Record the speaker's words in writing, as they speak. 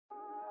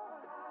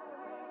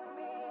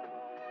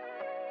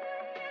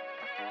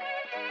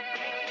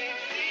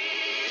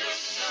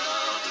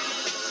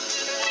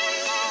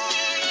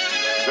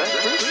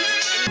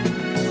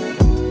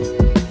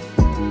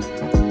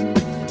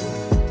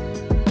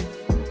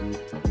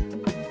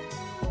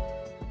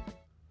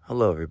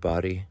Hello,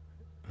 everybody,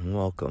 and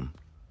welcome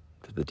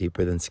to the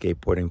Deeper Than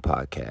Skateboarding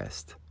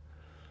podcast.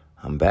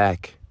 I'm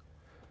back.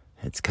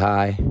 It's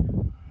Kai.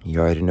 You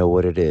already know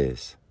what it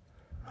is.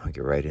 I'll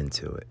get right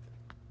into it.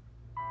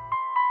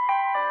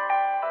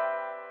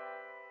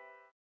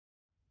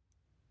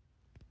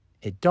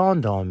 It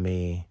dawned on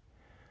me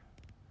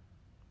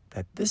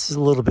that this is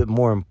a little bit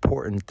more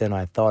important than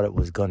I thought it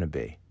was going to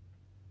be.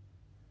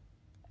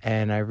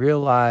 And I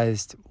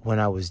realized when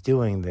I was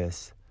doing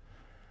this,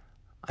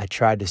 I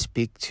tried to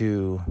speak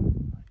to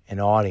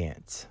an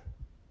audience,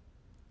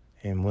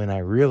 and when I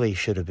really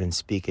should have been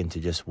speaking to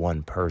just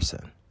one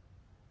person.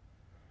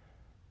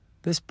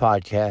 This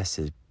podcast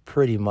is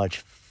pretty much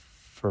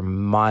for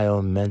my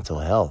own mental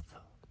health,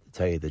 to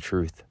tell you the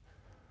truth.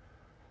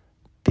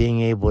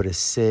 Being able to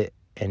sit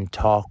and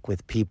talk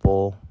with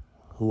people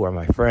who are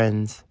my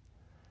friends,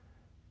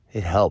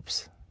 it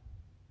helps.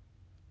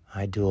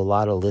 I do a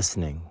lot of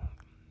listening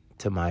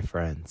to my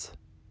friends.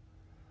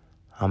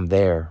 I'm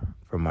there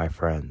for my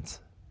friends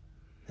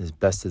as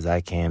best as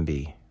I can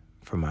be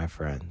for my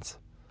friends.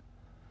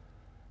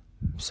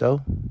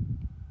 So,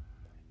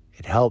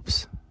 it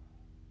helps.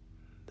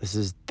 This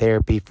is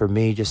therapy for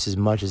me just as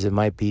much as it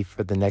might be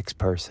for the next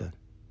person.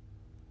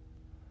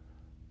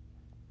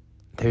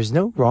 There's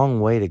no wrong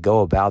way to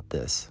go about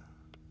this.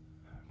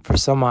 For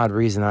some odd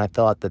reason, I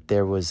thought that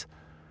there was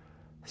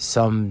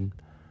some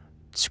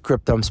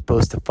script I'm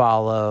supposed to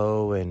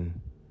follow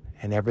and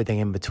everything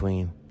in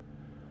between.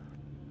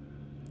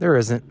 There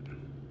isn't.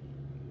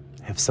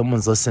 If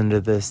someone's listening to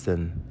this,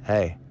 then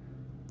hey,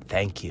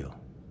 thank you.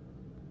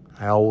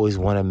 I always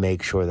want to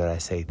make sure that I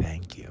say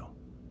thank you.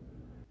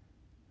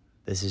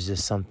 This is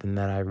just something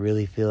that I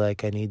really feel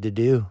like I need to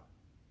do.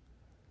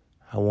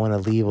 I want to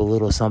leave a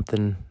little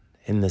something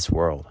in this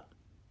world.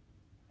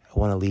 I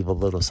want to leave a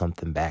little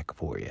something back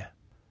for you.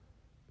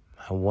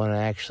 I want to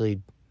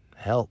actually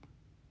help.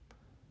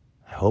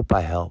 I hope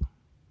I help.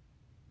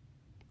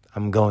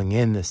 I'm going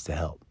in this to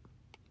help.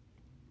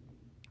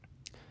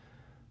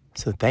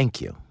 So thank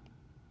you,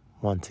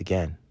 once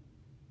again,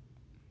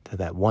 to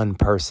that one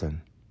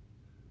person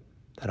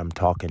that I'm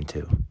talking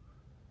to,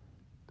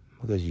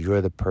 because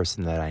you're the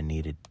person that I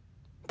needed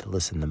to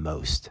listen the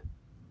most.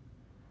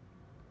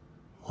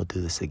 We'll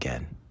do this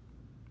again,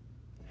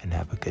 and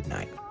have a good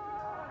night.